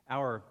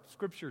Our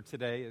scripture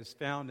today is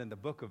found in the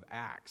book of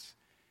Acts,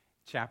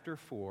 chapter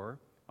 4.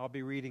 I'll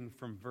be reading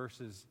from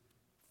verses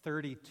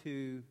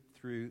 32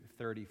 through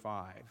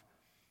 35.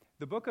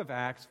 The book of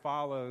Acts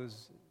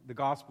follows the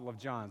Gospel of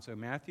John. So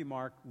Matthew,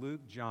 Mark,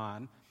 Luke,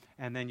 John,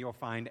 and then you'll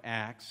find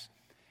Acts.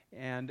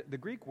 And the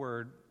Greek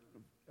word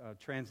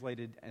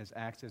translated as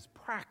Acts is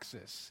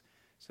praxis.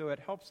 So it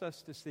helps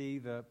us to see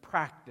the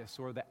practice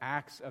or the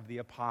acts of the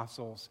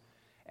apostles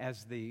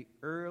as the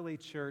early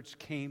church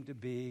came to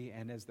be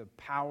and as the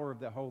power of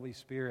the Holy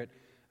Spirit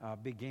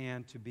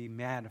began to be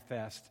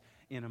manifest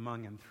in,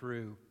 among, and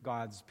through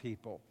God's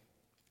people.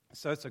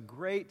 So it's a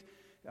great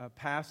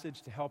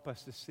passage to help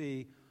us to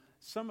see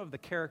some of the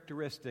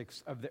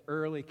characteristics of the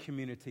early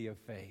community of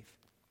faith.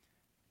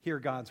 Hear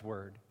God's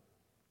word.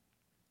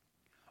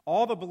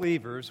 All the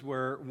believers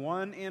were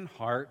one in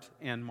heart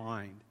and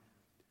mind.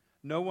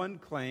 No one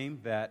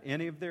claimed that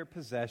any of their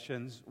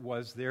possessions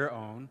was their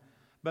own,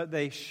 but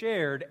they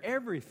shared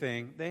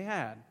everything they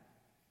had.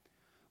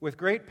 With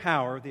great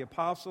power, the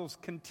apostles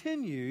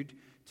continued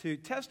to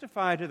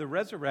testify to the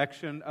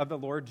resurrection of the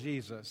Lord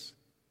Jesus.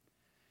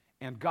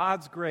 And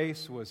God's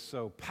grace was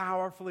so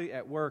powerfully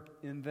at work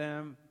in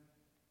them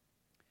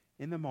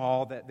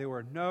all, that there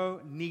were no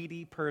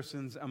needy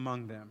persons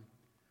among them.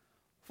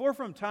 For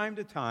from time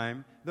to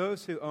time,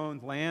 those who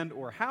owned land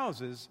or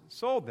houses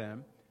sold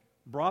them,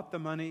 brought the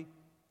money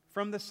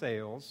from the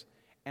sales,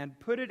 and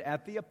put it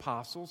at the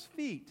apostles'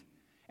 feet.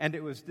 And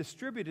it was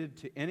distributed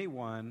to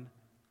anyone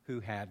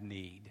who had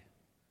need.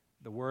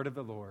 The word of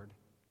the Lord.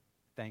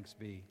 Thanks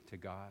be to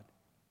God.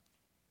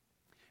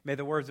 May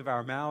the words of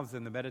our mouths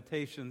and the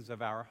meditations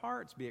of our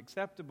hearts be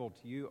acceptable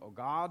to you, O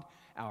God,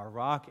 our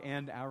rock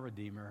and our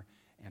Redeemer.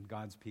 And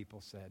God's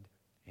people said,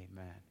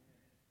 Amen.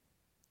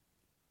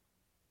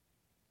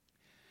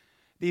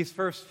 These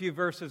first few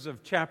verses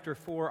of chapter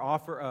 4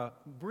 offer a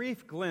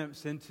brief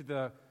glimpse into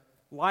the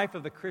life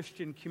of the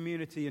Christian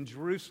community in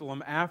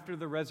Jerusalem after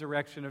the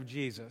resurrection of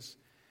Jesus.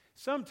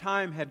 Some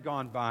time had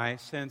gone by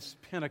since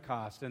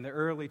Pentecost, and the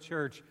early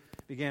church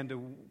began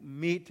to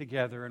meet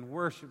together and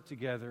worship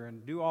together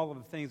and do all of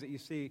the things that you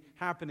see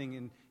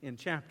happening in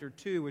chapter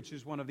 2, which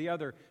is one of the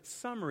other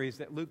summaries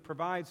that Luke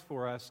provides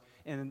for us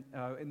in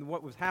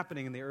what was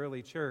happening in the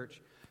early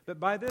church. But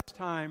by this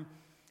time,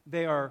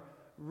 they are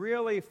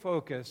really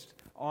focused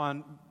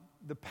on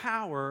the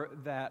power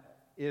that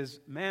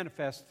is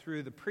manifest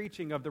through the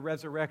preaching of the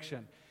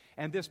resurrection.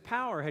 And this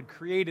power had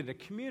created a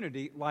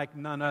community like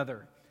none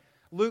other.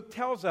 Luke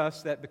tells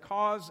us that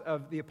because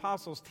of the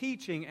apostles'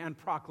 teaching and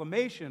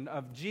proclamation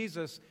of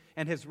Jesus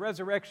and his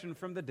resurrection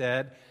from the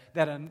dead,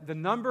 that the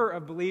number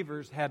of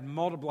believers had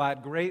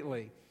multiplied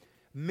greatly.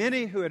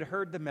 Many who had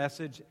heard the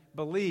message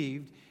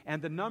believed,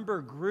 and the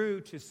number grew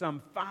to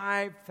some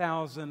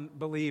 5,000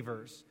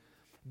 believers.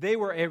 They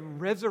were a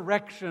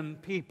resurrection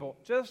people,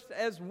 just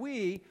as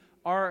we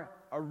are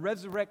a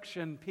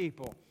resurrection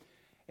people.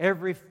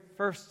 Every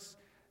first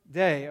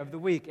day of the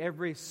week,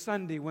 every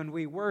Sunday when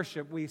we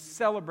worship, we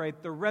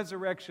celebrate the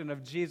resurrection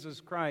of Jesus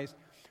Christ.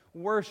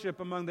 Worship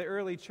among the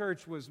early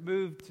church was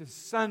moved to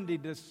Sunday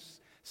to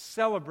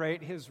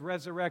celebrate his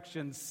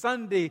resurrection.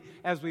 Sunday,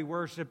 as we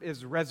worship,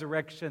 is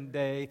Resurrection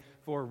Day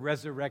for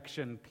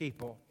resurrection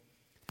people.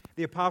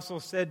 The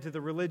apostles said to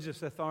the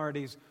religious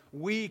authorities,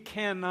 "We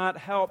cannot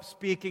help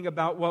speaking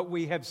about what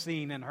we have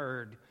seen and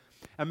heard."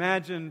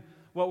 Imagine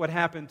what would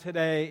happen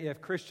today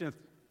if Christians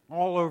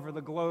all over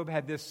the globe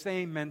had this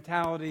same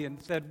mentality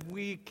and said,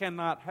 "We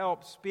cannot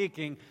help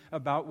speaking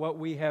about what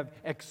we have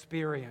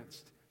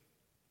experienced."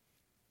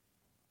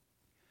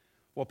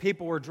 Well,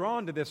 people were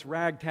drawn to this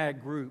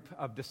ragtag group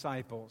of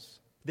disciples.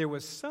 There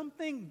was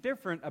something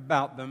different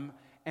about them,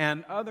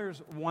 and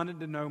others wanted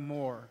to know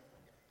more.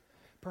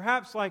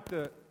 Perhaps like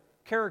the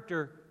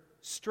character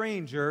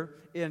stranger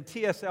in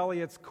T.S.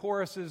 Eliot's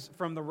Choruses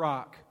from the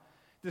Rock.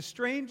 The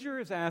stranger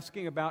is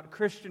asking about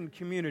Christian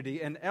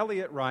community, and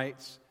Eliot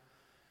writes,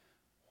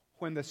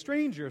 when the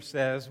stranger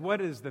says,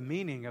 "What is the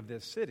meaning of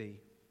this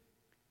city?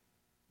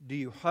 Do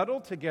you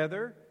huddle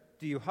together?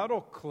 Do you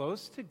huddle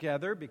close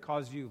together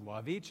because you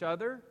love each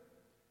other?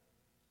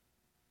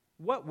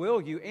 What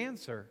will you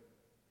answer?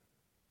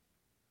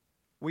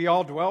 We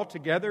all dwell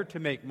together to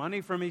make money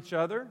from each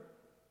other?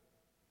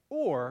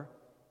 Or,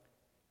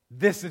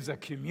 this is a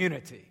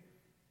community.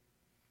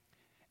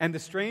 And the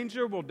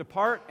stranger will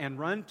depart and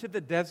run to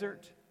the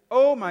desert.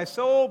 Oh, my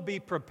soul, be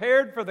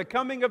prepared for the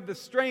coming of the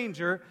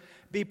stranger.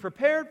 Be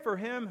prepared for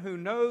him who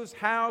knows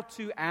how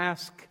to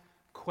ask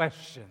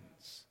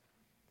questions.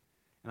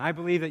 And I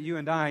believe that you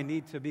and I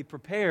need to be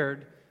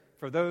prepared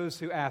for those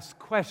who ask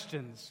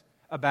questions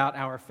about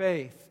our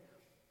faith.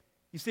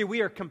 You see, we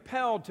are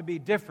compelled to be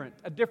different,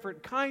 a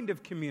different kind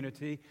of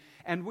community,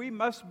 and we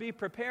must be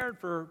prepared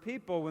for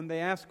people when they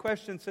ask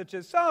questions such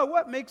as, "So,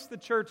 what makes the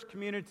church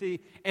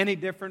community any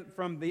different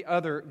from the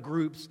other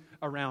groups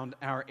around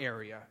our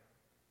area?"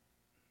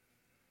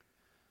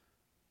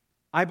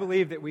 I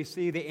believe that we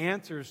see the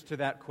answers to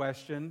that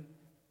question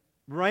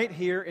right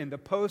here in the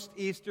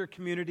post-Easter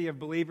community of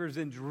believers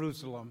in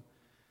Jerusalem.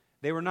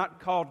 They were not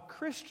called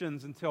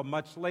Christians until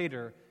much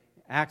later,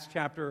 Acts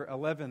chapter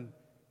 11,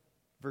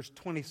 verse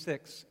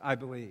 26, I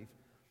believe.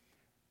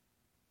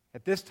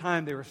 At this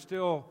time, they were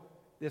still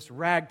this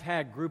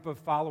ragtag group of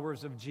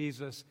followers of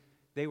Jesus.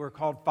 They were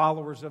called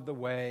followers of the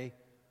way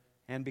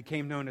and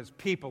became known as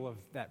people of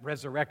that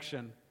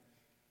resurrection.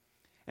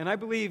 And I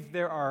believe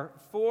there are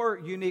 4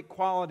 unique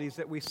qualities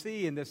that we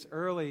see in this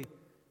early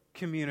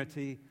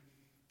community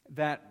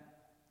that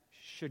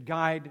should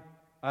guide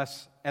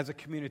us as a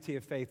community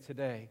of faith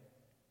today.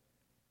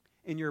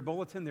 In your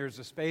bulletin, there's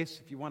a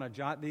space if you want to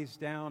jot these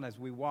down as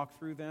we walk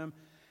through them.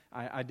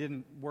 I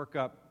didn't work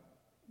up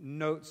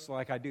notes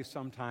like I do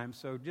sometimes,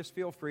 so just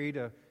feel free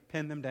to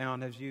pen them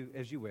down as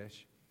you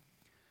wish.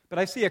 But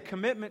I see a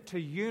commitment to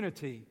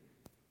unity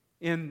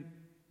in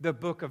the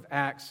book of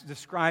Acts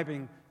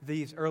describing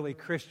these early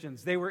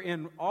Christians. They were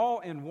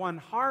all in one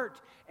heart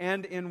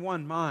and in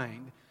one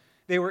mind.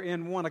 They were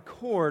in one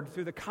accord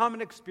through the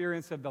common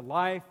experience of the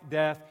life,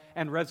 death,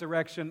 and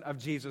resurrection of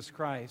Jesus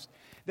Christ.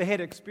 They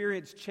had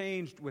experienced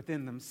change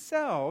within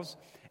themselves,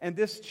 and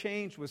this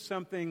change was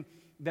something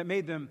that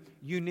made them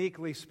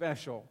uniquely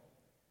special.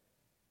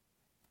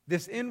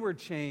 This inward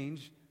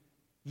change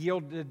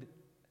yielded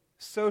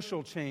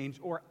social change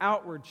or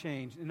outward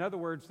change. In other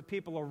words, the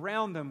people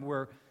around them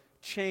were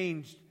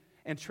changed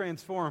and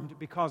transformed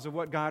because of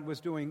what God was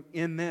doing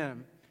in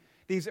them.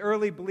 These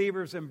early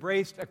believers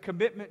embraced a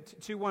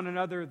commitment to one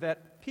another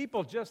that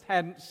people just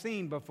hadn't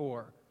seen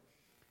before.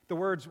 The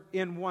words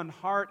 "in one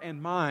heart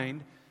and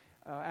mind"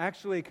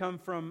 actually come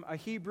from a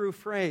Hebrew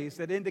phrase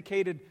that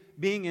indicated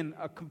being in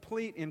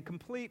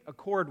complete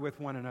accord with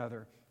one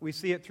another. We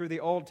see it through the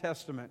Old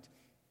Testament.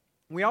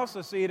 We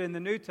also see it in the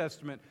New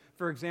Testament.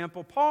 For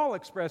example, Paul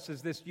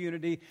expresses this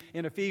unity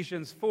in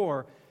Ephesians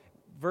 4,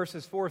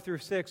 verses 4 through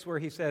 6, where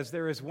he says,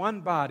 "There is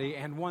one body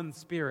and one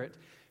Spirit,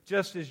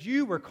 just as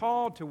you were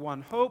called to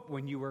one hope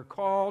when you were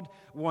called,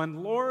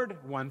 one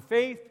Lord, one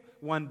faith,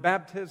 one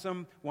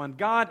baptism, one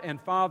God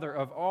and Father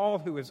of all,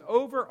 who is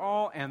over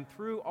all and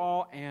through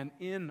all and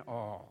in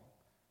all."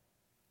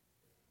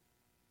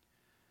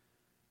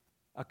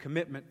 A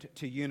commitment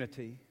to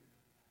unity.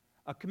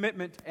 A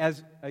commitment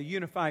as a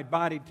unified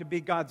body to be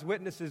God's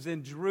witnesses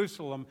in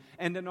Jerusalem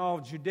and in all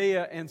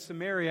Judea and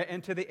Samaria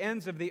and to the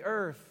ends of the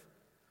earth.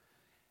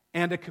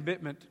 And a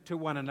commitment to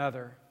one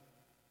another.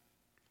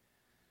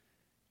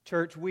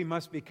 Church, we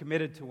must be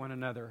committed to one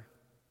another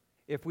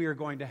if we are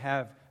going to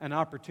have an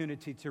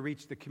opportunity to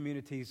reach the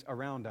communities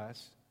around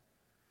us.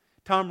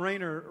 Tom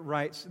Rainer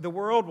writes, "The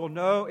world will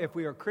know if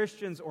we are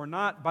Christians or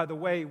not by the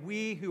way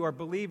we who are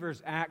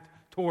believers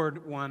act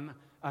toward one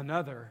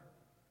another."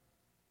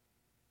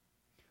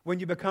 When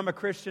you become a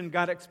Christian,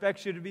 God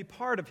expects you to be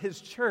part of His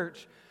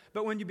church.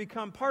 But when you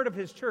become part of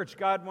His church,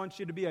 God wants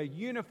you to be a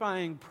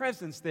unifying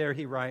presence there,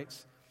 he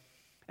writes.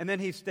 And then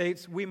he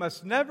states, "We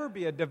must never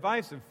be a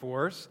divisive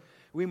force.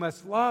 We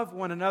must love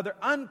one another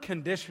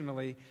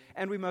unconditionally,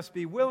 and we must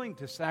be willing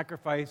to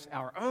sacrifice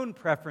our own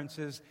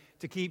preferences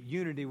to keep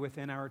unity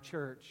within our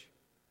church."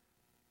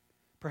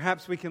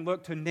 Perhaps we can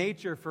look to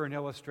nature for an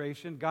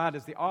illustration. God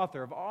is the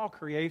author of all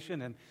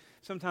creation, and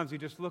sometimes we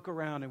just look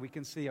around and we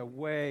can see a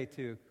way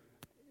to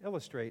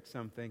illustrate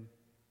something.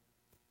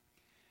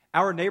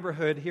 Our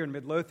neighborhood here in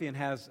Midlothian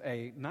has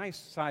a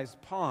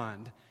nice-sized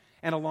pond,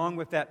 and along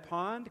with that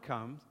pond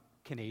comes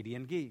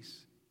Canadian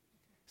geese.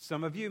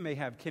 Some of you may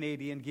have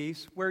Canadian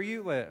geese where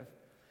you live.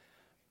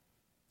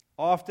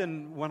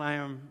 Often when I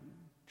am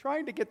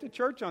trying to get to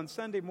church on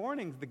Sunday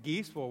mornings, the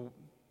geese will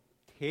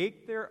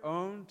take their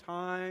own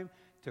time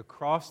to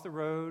cross the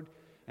road,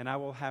 and I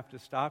will have to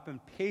stop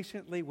and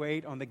patiently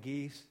wait on the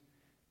geese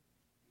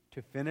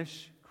to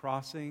finish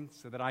crossing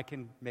so that I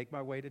can make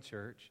my way to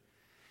church.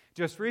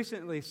 Just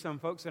recently, some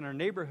folks in our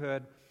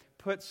neighborhood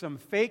put some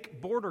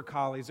fake border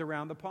collies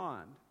around the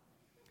pond.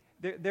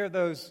 They're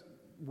those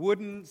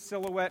wooden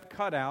silhouette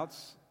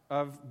cutouts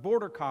of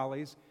border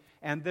collies,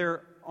 and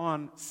they're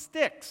on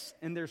sticks,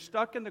 and they're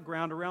stuck in the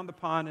ground around the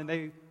pond, and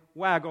they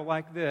waggle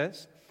like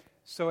this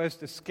so as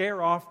to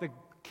scare off the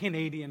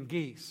Canadian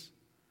geese.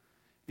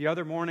 The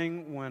other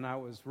morning when I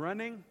was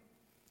running,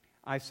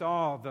 I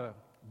saw the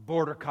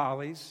border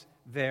collies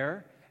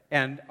there,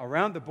 and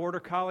around the border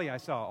collie, I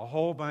saw a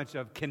whole bunch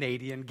of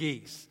Canadian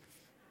geese.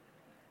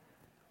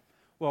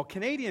 Well,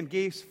 Canadian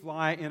geese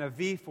fly in a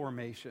V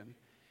formation.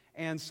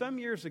 And some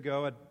years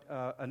ago,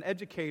 an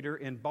educator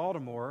in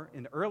Baltimore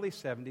in the early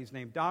 70s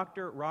named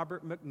Dr.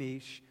 Robert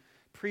McNeish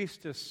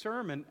preached a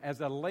sermon as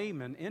a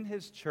layman in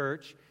his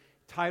church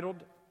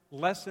titled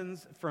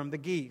 "Lessons from the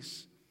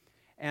Geese."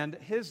 And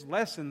his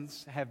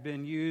lessons have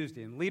been used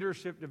in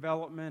leadership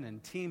development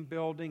and team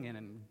building and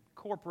in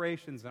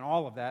corporations and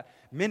all of that.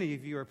 Many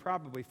of you are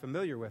probably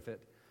familiar with it.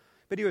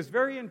 But he was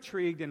very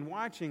intrigued in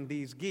watching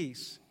these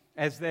geese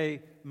as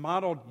they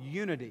modeled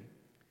unity.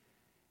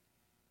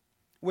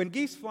 When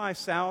geese fly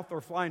south or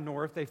fly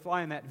north, they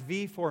fly in that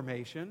V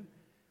formation.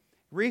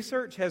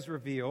 Research has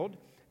revealed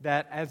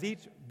that as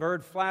each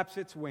bird flaps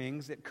its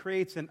wings, it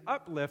creates an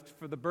uplift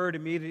for the bird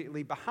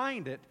immediately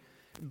behind it.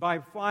 By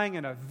flying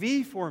in a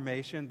V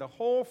formation, the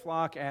whole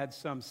flock adds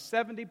some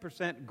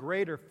 70%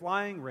 greater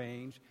flying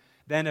range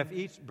than if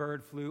each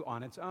bird flew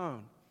on its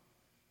own.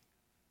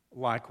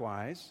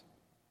 Likewise,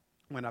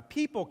 when a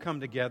people come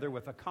together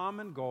with a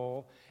common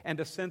goal and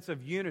a sense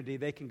of unity,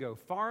 they can go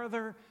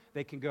farther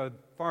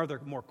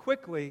more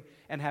quickly,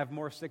 and have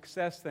more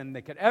success than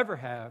they could ever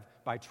have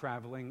by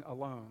traveling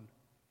alone.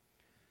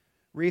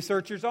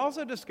 Researchers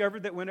also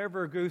discovered that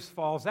whenever a goose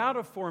falls out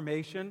of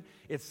formation,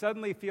 it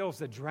suddenly feels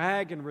the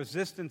drag and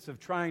resistance of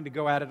trying to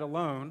go at it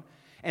alone,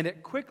 and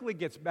it quickly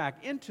gets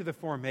back into the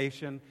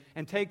formation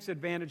and takes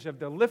advantage of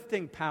the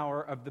lifting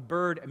power of the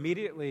bird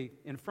immediately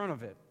in front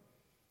of it.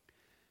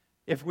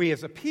 If we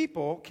as a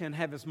people can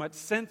have as much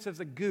sense as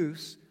a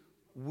goose,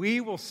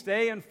 we will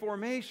stay in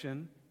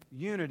formation,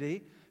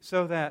 unity,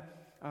 so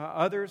that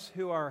others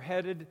who are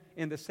headed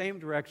in the same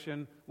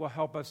direction will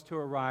help us to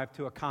arrive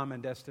to a common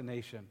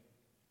destination.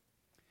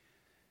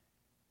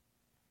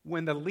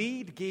 When the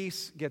lead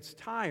geese gets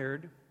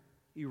tired,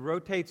 he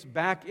rotates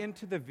back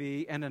into the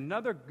V and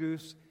another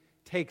goose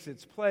takes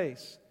its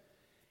place.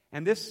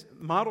 And this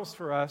models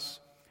for us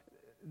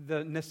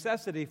the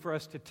necessity for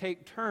us to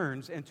take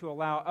turns and to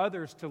allow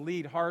others to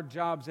lead hard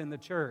jobs in the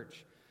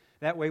church.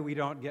 That way we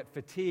don't get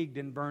fatigued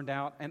and burned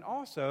out. And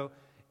also,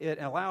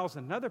 it allows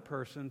another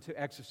person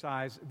to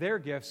exercise their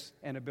gifts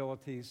and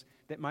abilities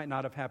that might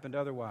not have happened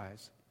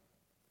otherwise.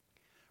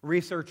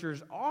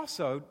 Researchers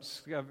also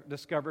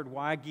discovered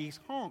why geese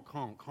honk,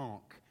 honk,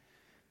 honk.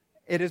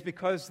 It is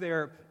because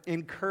they're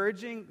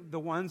encouraging the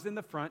ones in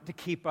the front to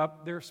keep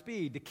up their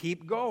speed, to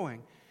keep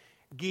going.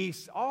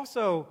 Geese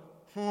also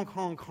honk,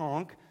 honk,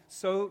 honk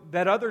so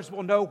that others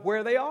will know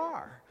where they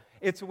are.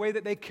 It's a way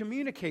that they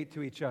communicate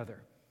to each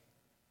other.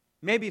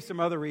 Maybe some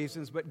other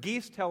reasons, but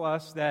geese tell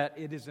us that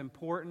it is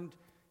important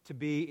to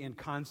be in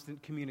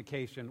constant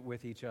communication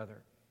with each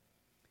other.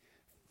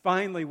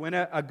 Finally, when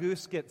a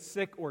goose gets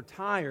sick or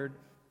tired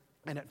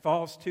and it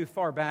falls too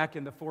far back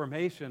in the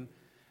formation,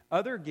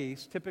 other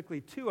geese,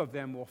 typically two of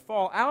them, will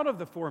fall out of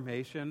the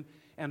formation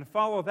and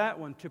follow that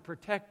one to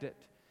protect it.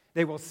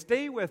 They will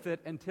stay with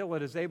it until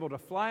it is able to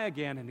fly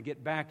again and to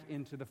get back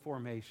into the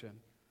formation.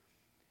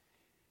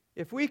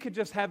 If we could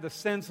just have the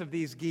sense of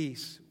these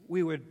geese,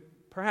 we would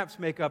perhaps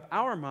make up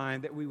our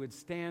mind that we would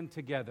stand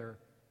together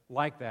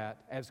like that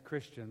as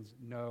Christians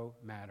no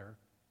matter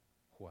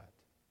what.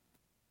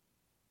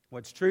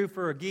 What's true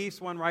for a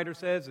geese, one writer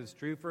says, is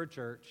true for a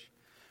church.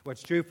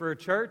 What's true for a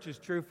church is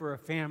true for a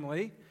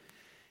family.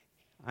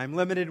 I'm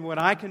limited in what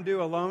I can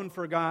do alone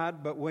for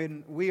God, but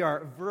when we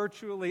are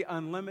virtually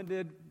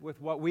unlimited with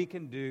what we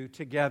can do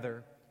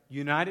together,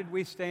 united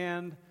we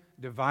stand,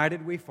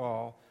 divided we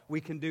fall,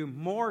 we can do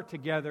more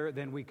together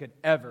than we could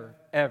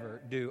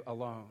ever do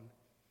alone.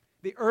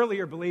 The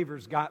earlier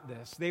believers got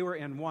this. They were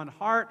in one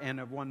heart and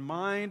of one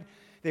mind.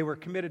 They were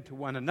committed to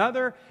one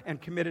another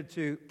and committed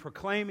to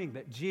proclaiming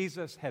that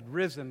Jesus had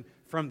risen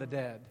from the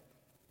dead.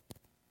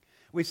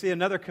 We see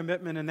another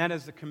commitment, and that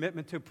is the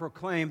commitment to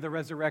proclaim the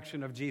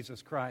resurrection of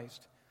Jesus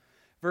Christ.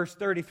 Verse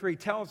 33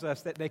 tells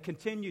us that they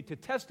continued to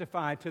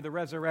testify to the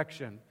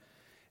resurrection.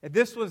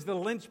 This was the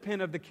linchpin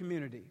of the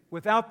community.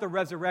 Without the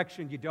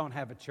resurrection, you don't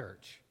have a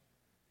church.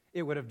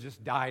 It would have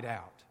just died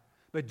out.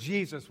 But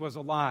Jesus was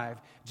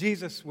alive.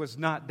 Jesus was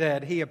not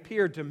dead. He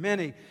appeared to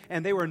many,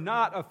 and they were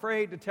not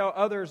afraid to tell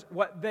others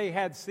what they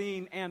had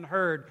seen and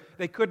heard.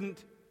 They could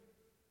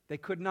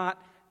not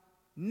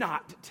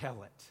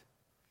tell it.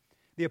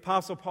 The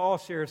Apostle Paul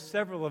shares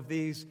several of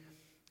these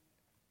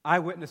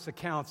eyewitness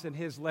accounts in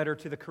his letter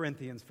to the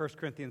Corinthians, 1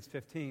 Corinthians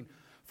 15.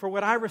 For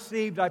what I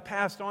received, I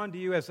passed on to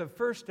you as of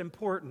first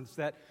importance,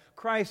 that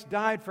Christ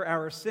died for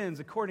our sins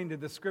according to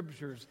the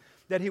Scriptures,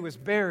 that He was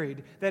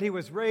buried, that He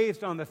was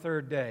raised on the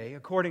third day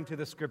according to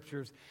the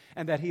Scriptures,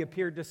 and that He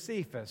appeared to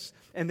Cephas,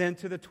 and then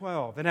to the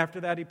 12. And after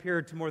that, He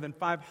appeared to more than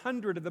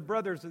 500 of the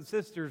brothers and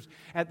sisters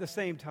at the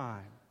same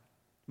time,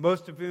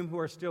 most of whom who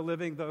are still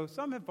living, though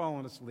some have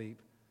fallen asleep.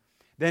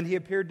 Then He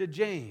appeared to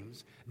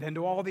James, then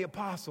to all the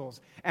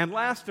apostles, and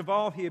last of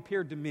all, He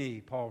appeared to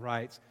me, Paul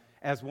writes,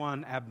 as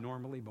one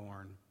abnormally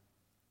born.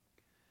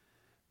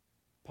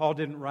 Paul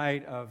didn't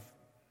write of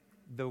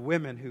the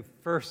women who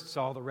first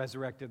saw the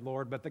resurrected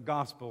Lord, but the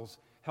Gospels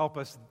help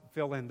us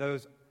fill in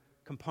those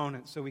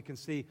components so we can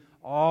see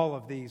all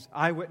of these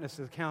eyewitness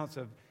accounts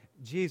of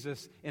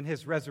Jesus in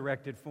His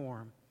resurrected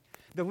form.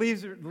 The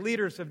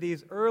leaders of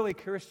these early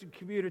Christian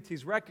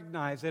communities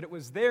recognized that it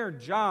was their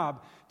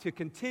job to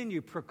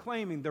continue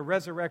proclaiming the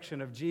resurrection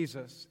of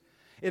Jesus.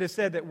 It is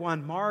said that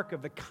one mark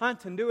of the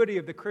continuity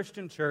of the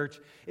Christian church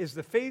is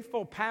the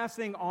faithful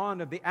passing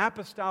on of the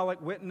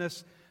apostolic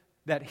witness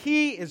that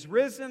He is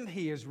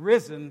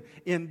risen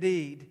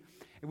indeed.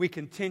 And we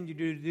continue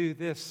to do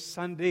this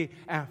Sunday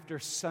after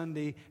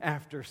Sunday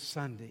after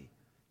Sunday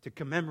to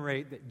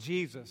commemorate that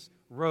Jesus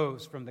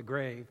rose from the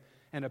grave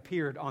and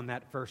appeared on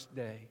that first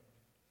day.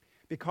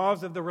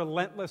 Because of the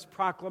relentless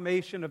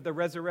proclamation of the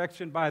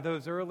resurrection by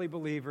those early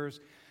believers,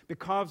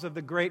 because of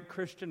the great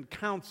Christian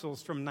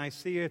councils from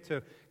Nicaea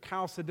to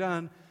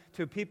Chalcedon,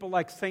 to people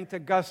like St.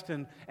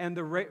 Augustine and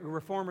the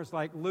reformers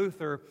like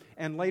Luther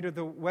and later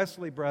the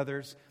Wesley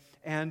brothers,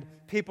 and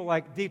people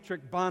like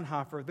Dietrich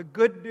Bonhoeffer, the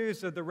good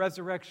news of the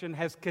resurrection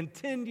has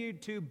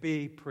continued to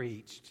be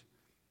preached.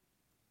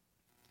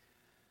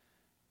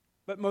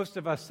 But most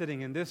of us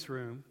sitting in this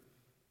room,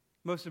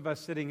 most of us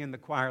sitting in the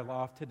choir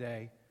loft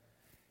today,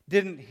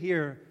 didn't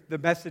hear the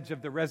message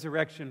of the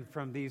resurrection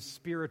from these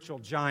spiritual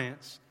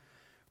giants.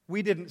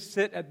 We didn't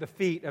sit at the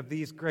feet of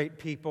these great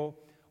people.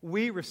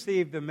 We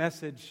received the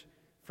message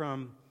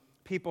from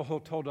people who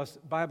told us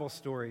Bible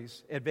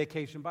stories at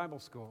Vacation Bible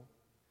School,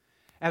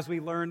 as we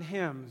learned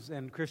hymns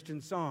and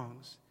Christian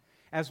songs,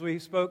 as we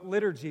spoke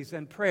liturgies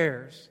and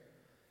prayers.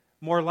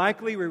 More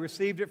likely, we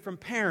received it from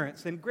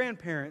parents and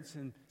grandparents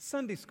and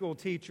Sunday school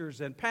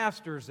teachers and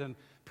pastors and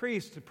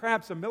priests,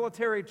 perhaps a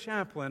military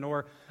chaplain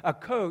or a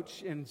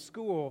coach in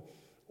school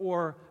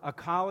or a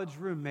college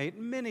roommate,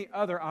 many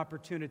other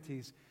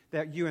opportunities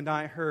that you and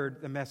I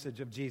heard the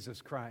message of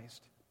Jesus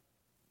Christ.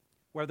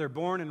 Whether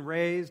born and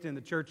raised in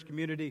the church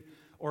community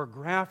or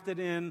grafted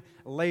in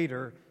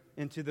later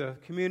into the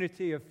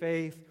community of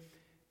faith,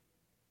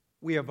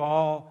 we have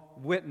all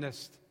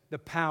witnessed the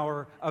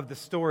power of the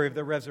story of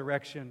the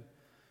resurrection.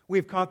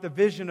 We've caught the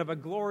vision of a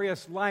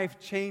glorious,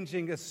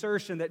 life-changing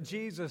assertion that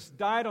Jesus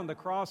died on the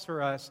cross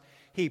for us.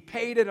 He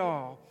paid it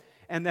all,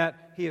 and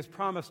that He has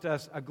promised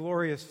us a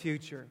glorious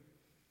future.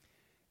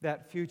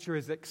 That future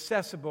is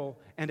accessible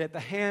and at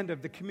the hand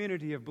of the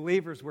community of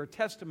believers where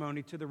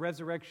testimony to the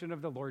resurrection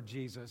of the Lord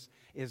Jesus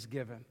is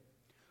given.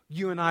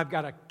 You and I have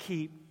got to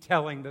keep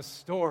telling the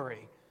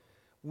story.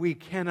 We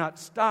cannot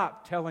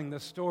stop telling the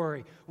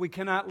story. We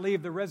cannot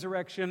leave the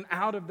resurrection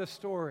out of the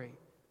story.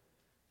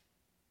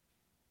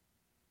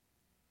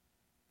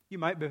 You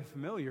might be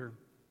familiar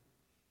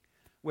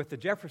with the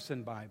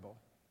Jefferson Bible.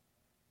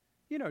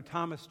 You know,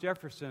 Thomas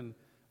Jefferson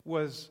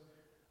was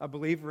a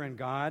believer in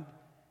God.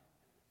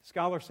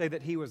 Scholars say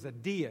that he was a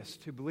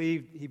deist who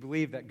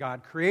believed that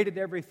God created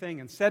everything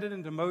and set it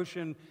into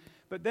motion,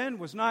 but then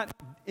was not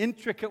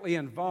intricately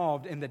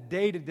involved in the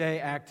day-to-day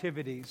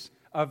activities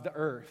of the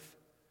earth.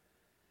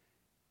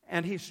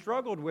 And he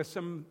struggled with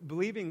some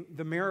believing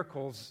the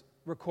miracles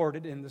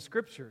recorded in the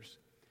Scriptures.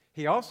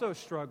 He also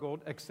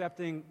struggled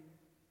accepting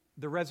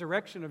the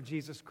resurrection of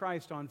Jesus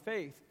Christ on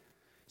faith.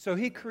 So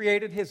he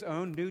created his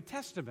own New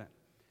Testament.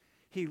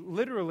 He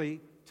literally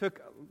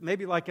took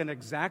maybe like an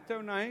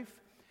X-Acto knife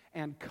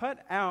and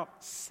cut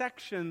out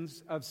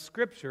sections of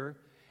Scripture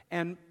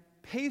and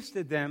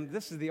pasted them,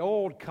 this is the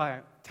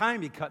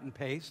old-timey cut and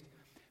paste,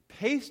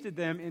 pasted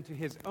them into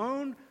his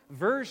own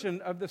version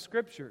of the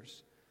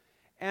Scriptures,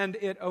 and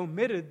it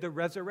omitted the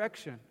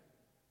resurrection.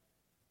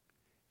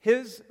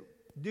 His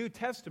New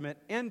Testament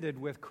ended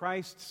with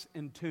Christ's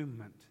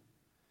entombment.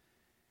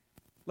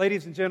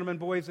 Ladies and gentlemen,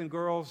 boys and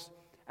girls,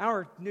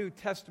 our New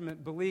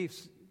Testament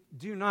beliefs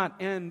do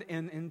not end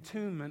in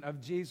entombment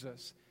of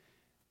Jesus.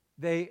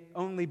 They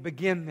only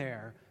begin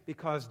there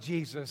because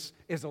Jesus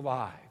is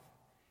alive.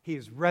 He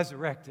is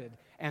resurrected,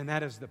 and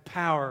that is the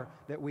power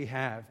that we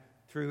have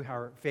through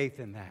our faith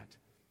in that.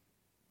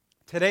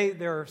 Today,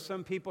 there are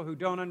some people who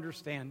don't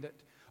understand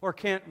it or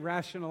can't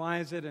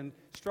rationalize it and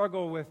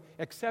struggle with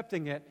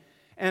accepting it.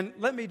 And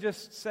let me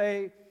just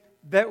say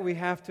that we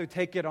have to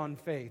take it on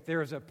faith.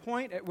 There is a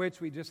point at which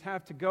we just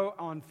have to go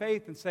on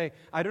faith and say,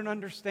 I don't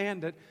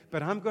understand it,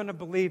 but I'm going to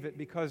believe it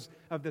because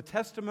of the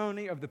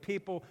testimony of the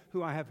people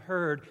who I have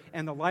heard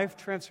and the life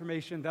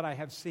transformation that I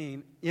have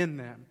seen in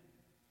them.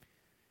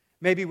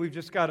 Maybe we've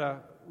just got to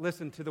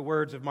listen to the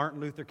words of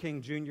Martin Luther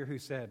King Jr., who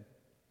said,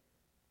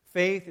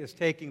 faith is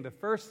taking the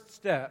first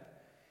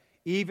step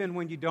even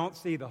when you don't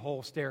see the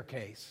whole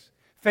staircase.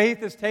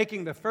 Faith is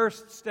taking the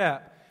first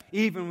step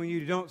even when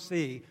you don't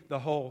see the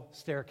whole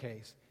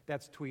staircase.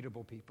 That's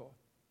tweetable, people,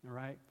 all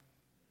right?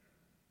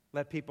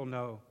 Let people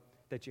know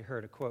that you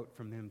heard a quote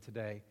from them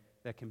today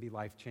that can be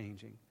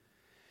life-changing.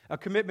 A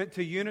commitment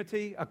to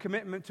unity, a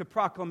commitment to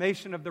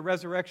proclamation of the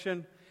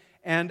resurrection,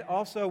 and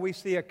also we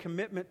see a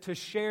commitment to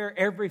share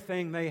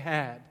everything they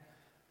had.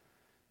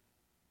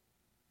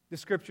 The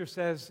Scripture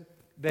says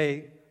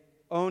they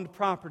owned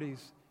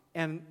properties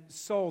and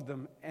sold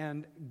them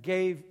and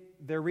gave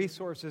their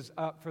resources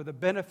up for the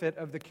benefit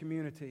of the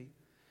community.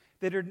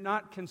 They did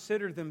not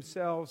consider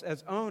themselves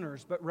as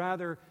owners, but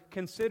rather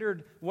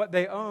considered what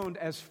they owned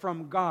as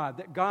from God,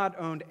 that God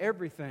owned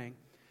everything.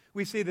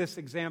 We see this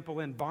example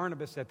in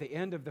Barnabas at the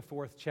end of the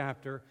 4th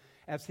chapter,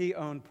 as he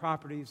owned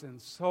properties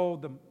and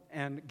sold them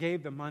and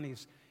gave the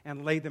monies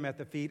and laid them at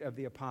the feet of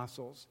the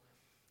apostles.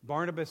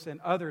 Barnabas and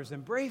others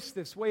embraced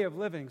this way of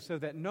living so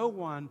that no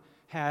one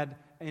had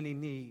any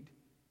need.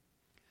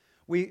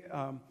 We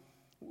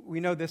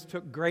know this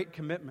took great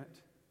commitment.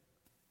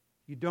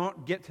 You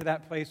don't get to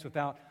that place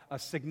without a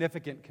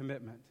significant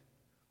commitment.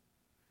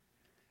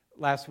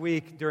 Last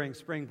week, during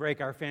spring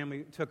break, our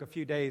family took a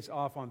few days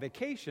off on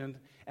vacation,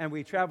 and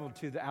we traveled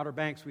to the Outer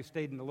Banks. We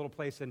stayed in a little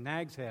place in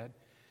Nags Head.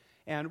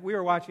 And we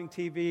were watching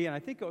TV, and I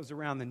think it was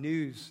around the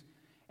news,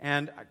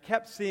 and I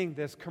kept seeing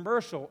this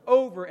commercial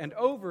over and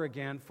over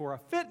again for a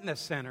fitness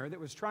center that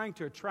was trying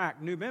to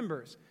attract new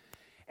members.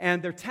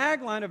 And their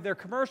tagline of their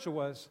commercial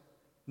was,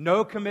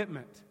 "No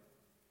commitment."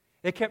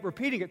 They kept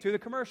repeating it through the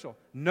commercial.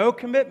 No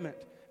commitment.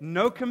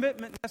 no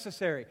commitment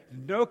necessary.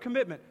 No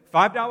commitment.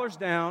 $5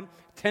 down,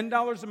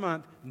 $10 a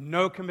month,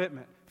 no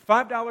commitment.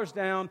 $5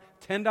 down,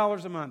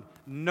 $10 a month,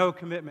 no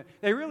commitment.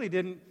 They really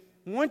didn't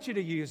want you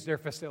to use their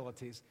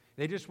facilities.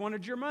 They just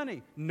wanted your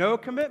money. No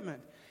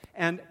commitment.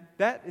 And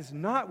that is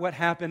not what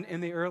happened in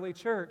the early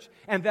church.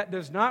 And that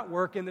does not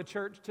work in the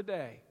church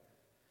today.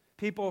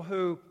 People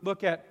who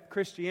look at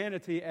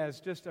Christianity as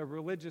just a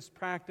religious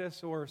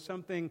practice or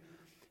something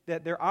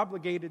that they're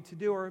obligated to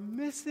do are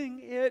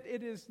missing it.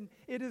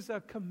 It is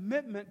a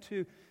commitment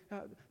to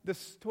the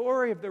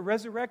story of the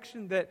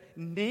resurrection that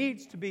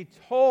needs to be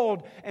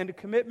told, and a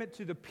commitment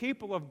to the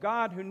people of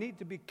God who need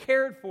to be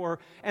cared for,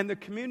 and the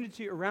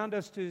community around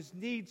us who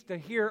needs to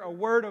hear a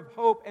word of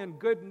hope and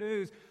good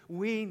news.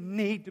 We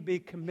need to be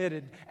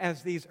committed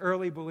as these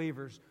early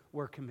believers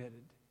were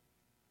committed.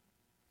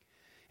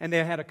 And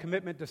they had a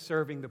commitment to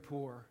serving the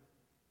poor.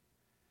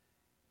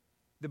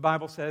 The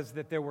Bible says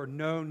that there were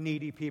no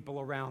needy people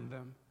around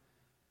them.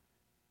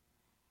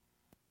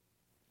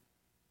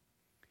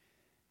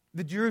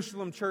 The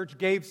Jerusalem church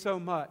gave so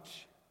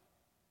much.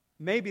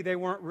 Maybe they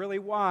weren't really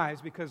wise,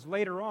 because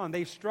later on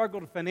they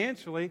struggled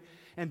financially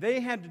and they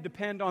had to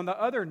depend on the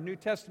other New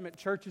Testament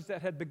churches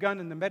that had begun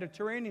in the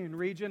Mediterranean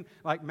region,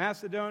 like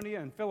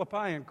Macedonia and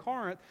Philippi and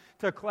Corinth,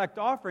 to collect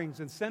offerings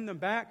and send them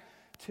back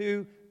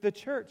to the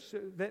church so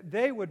that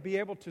they would be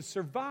able to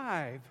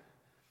survive.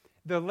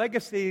 The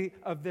legacy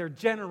of their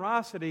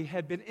generosity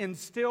had been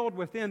instilled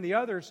within the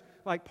others,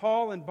 like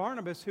Paul and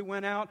Barnabas, who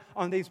went out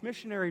on these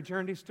missionary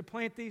journeys to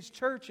plant these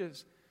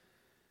churches.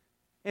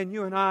 And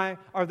you and I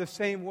are the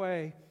same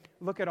way.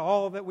 Look at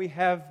all that we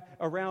have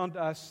around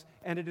us,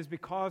 and it is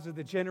because of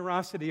the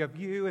generosity of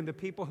you and the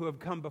people who have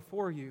come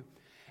before you.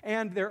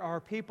 And there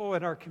are people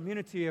in our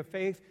community of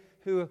faith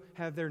who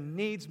have their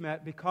needs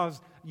met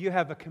because you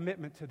have a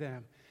commitment to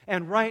them.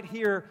 And right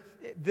here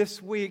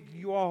this week,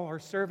 you all are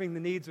serving the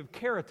needs of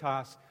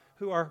Caritas,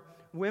 who are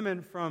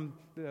women from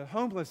the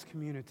homeless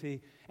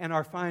community and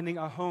are finding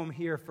a home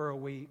here for a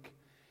week.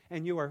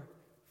 And you are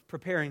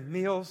preparing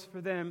meals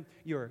for them.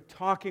 You are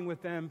talking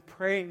with them,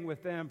 praying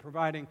with them,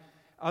 providing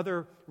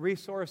other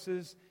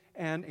resources,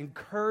 and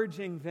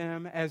encouraging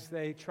them as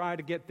they try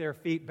to get their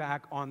feet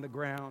back on the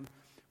ground.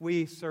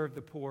 We serve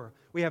the poor.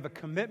 We have a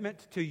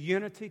commitment to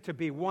unity, to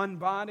be one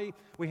body.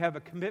 We have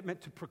a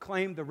commitment to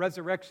proclaim the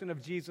resurrection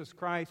of Jesus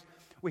Christ.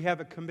 We have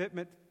a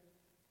commitment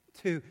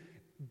to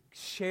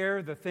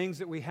share the things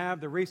that we have,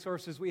 the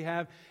resources we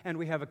have, and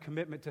we have a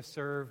commitment to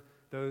serve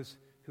those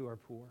who are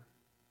poor.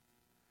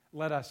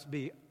 Let us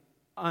be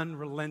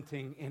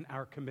unrelenting in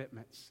our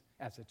commitments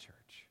as a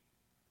church,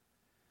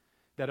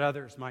 that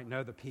others might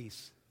know the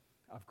peace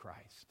of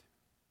Christ.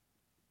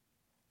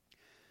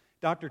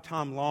 Dr.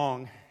 Tom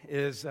Long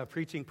is a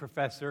preaching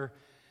professor,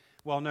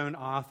 well-known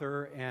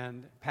author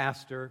and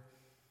pastor.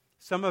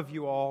 Some of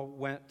you all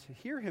went to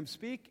hear him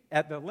speak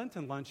at the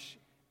Lenten lunch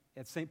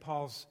at St.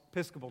 Paul's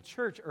Episcopal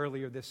Church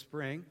earlier this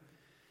spring.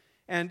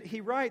 And he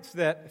writes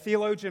that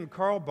theologian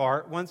Karl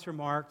Barth once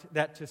remarked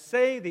that to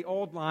say the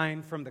old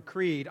line from the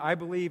Creed, "I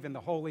believe in the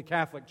Holy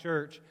Catholic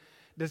Church,"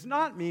 does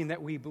not mean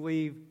that we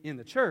believe in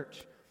the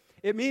church.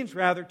 It means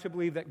rather to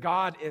believe that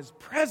God is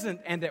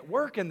present and at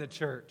work in the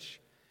church,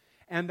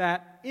 and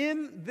that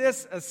in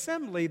this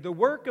assembly, the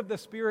work of the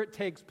Spirit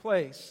takes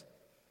place.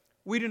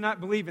 We do not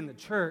believe in the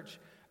church,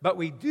 but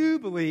we do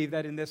believe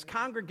that in this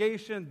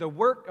congregation, the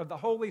work of the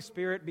Holy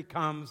Spirit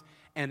becomes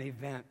an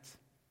event.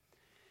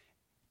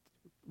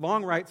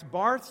 Long writes,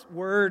 Barth's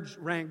words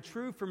rang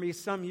true for me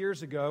some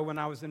years ago when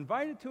I was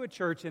invited to a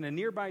church in a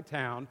nearby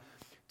town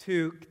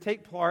to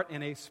take part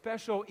in a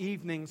special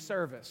evening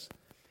service.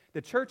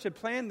 The church had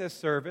planned this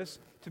service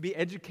to be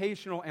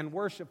educational and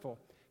worshipful,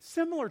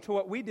 similar to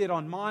what we did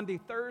on Maundy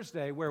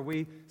Thursday, where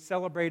we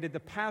celebrated the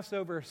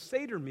Passover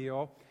Seder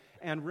meal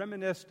and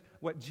reminisced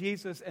what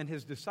Jesus and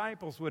his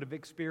disciples would have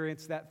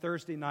experienced that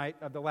Thursday night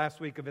of the last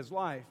week of his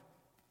life.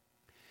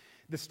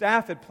 The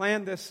staff had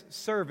planned this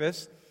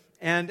service,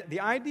 and the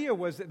idea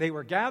was that they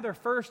would gather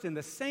first in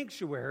the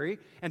sanctuary,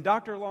 and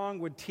Dr. Long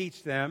would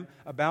teach them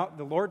about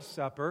the Lord's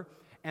Supper,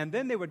 and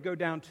then they would go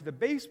down to the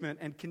basement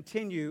and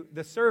continue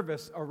the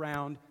service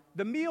around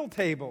the meal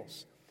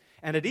tables.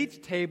 And at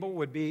each table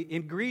would be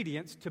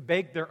ingredients to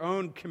bake their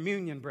own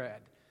communion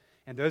bread.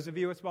 And those of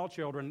you with small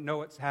children know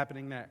what's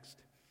happening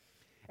next.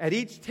 At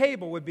each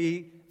table would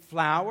be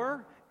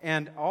flour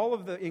and all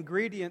of the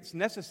ingredients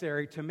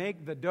necessary to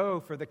make the dough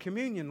for the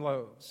communion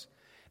loaves.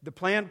 The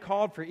plan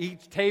called for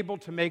each table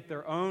to make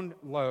their own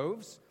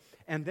loaves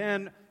and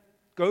then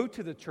go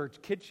to the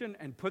church kitchen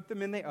and put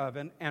them in the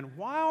oven. And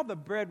while the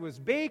bread was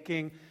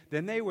baking,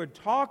 then they would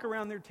talk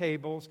around their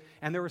tables,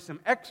 and there were some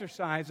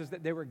exercises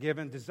that they were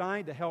given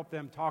designed to help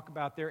them talk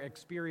about their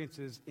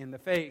experiences in the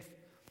faith.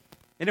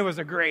 And it was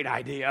a great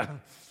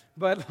idea.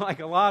 But like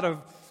a lot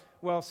of,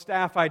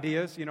 staff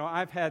ideas,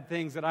 I've had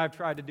things that I've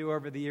tried to do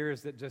over the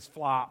years that just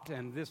flopped,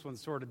 and this one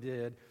sort of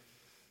did.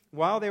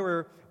 While they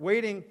were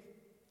waiting,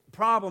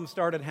 problems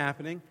started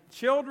happening.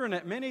 Children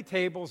at many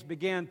tables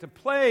began to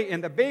play in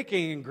the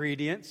baking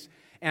ingredients,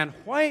 and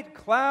white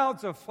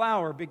clouds of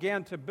flour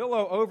began to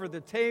billow over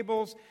the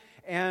tables,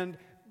 and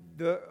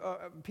the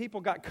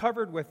people got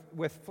covered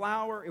with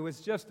flour. It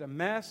was just a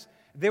mess.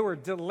 There were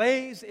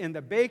delays in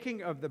the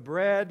baking of the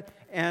bread,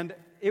 and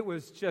it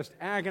was just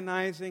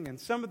agonizing. And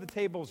some of the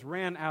tables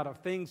ran out of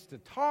things to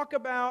talk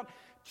about.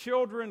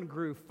 Children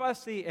grew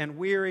fussy and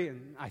weary,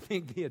 and I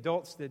think the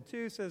adults did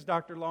too, says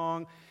Dr.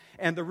 Long.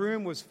 And the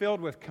room was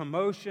filled with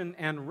commotion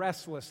and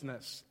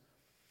restlessness.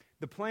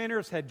 The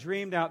planners had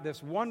dreamed out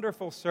this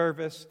wonderful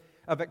service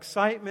of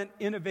excitement,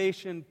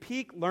 innovation,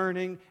 peak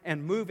learning,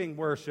 and moving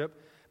worship.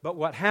 But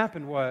what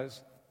happened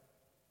was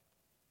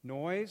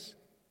noise,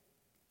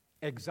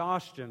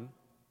 exhaustion,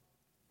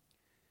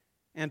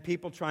 and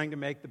people trying to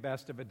make the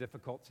best of a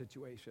difficult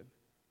situation.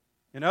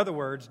 In other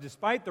words,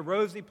 despite the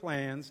rosy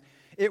plans,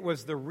 it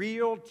was the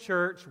real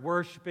church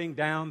worshiping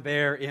down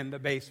there in the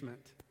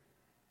basement.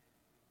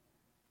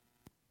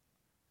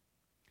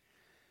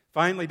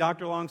 Finally,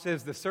 Dr. Long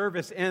says the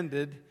service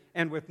ended,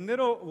 and with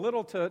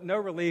little to no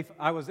relief,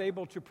 I was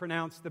able to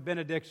pronounce the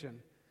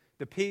benediction.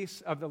 The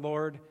peace of the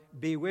Lord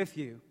be with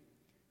you.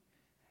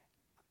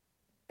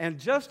 And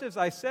just as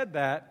I said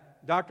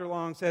that, Dr.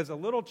 Long says a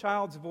little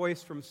child's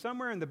voice from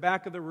somewhere in the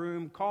back of the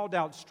room called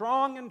out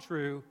strong and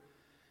true,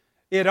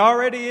 "It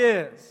already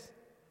is."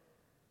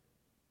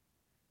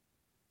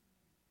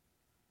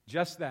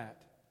 Just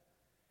that.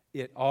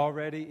 It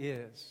already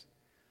is.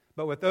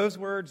 But with those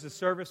words, the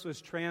service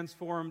was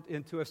transformed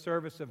into a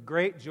service of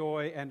great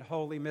joy and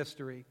holy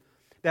mystery.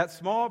 That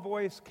small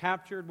voice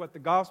captured what the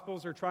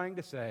Gospels are trying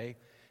to say,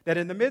 that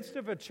in the midst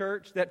of a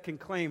church that can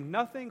claim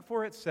nothing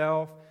for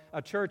itself,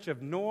 a church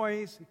of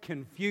noise,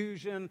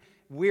 confusion,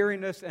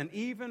 weariness, and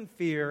even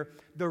fear,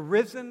 the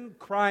risen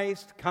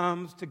Christ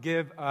comes to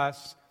give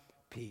us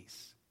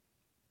peace.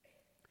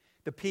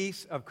 The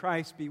peace of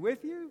Christ be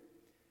with you.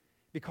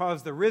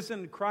 Because the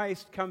risen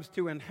Christ comes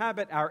to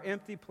inhabit our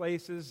empty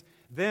places,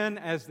 then,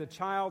 as the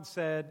child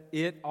said,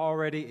 it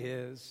already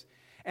is.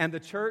 And the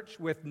church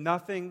with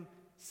nothing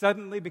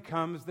suddenly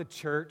becomes the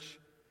church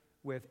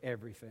with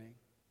everything.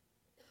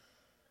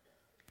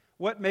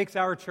 What makes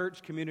our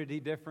church community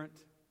different?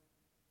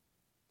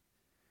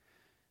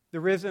 The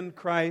risen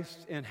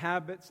Christ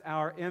inhabits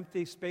our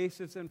empty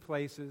spaces and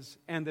places,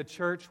 and the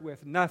church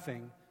with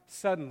nothing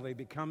suddenly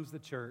becomes the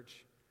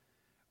church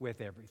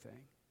with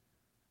everything.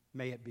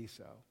 May it be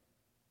so.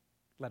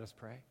 Let us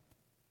pray.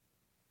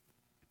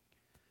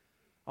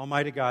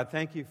 Almighty God,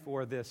 thank you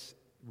for this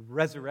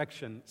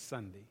Resurrection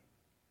Sunday,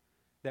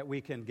 that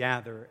we can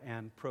gather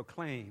and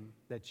proclaim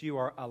that you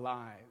are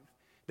alive,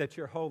 that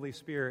your Holy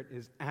Spirit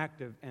is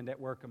active and at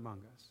work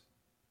among us.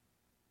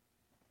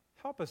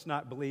 Help us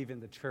not believe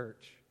in the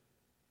church,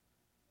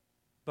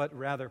 but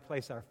rather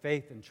place our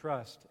faith and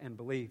trust and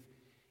belief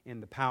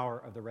in the power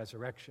of the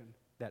resurrection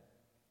that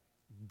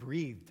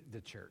breathed the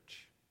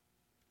church.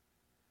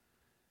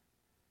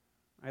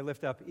 I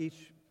lift up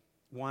each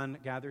one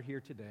gathered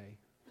here today.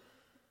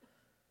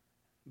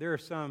 There are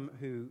some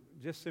who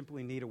just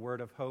simply need a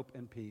word of hope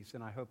and peace,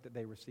 and I hope that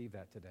they receive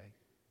that today.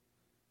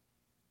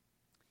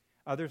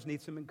 Others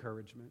need some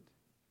encouragement.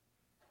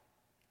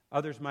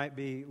 Others might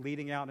be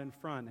leading out in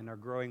front and are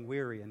growing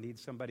weary and need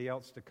somebody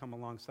else to come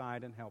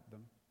alongside and help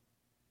them.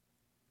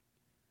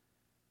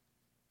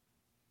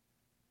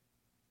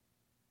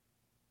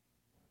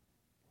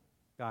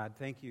 God,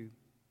 thank you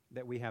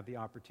that we have the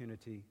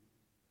opportunity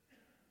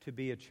to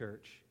be a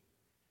church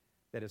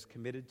that is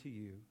committed to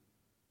you,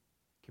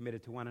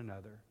 committed to one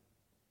another,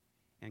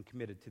 and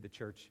committed to the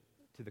church,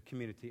 to the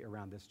community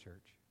around this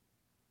church.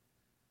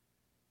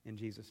 In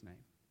Jesus'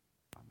 name,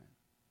 amen.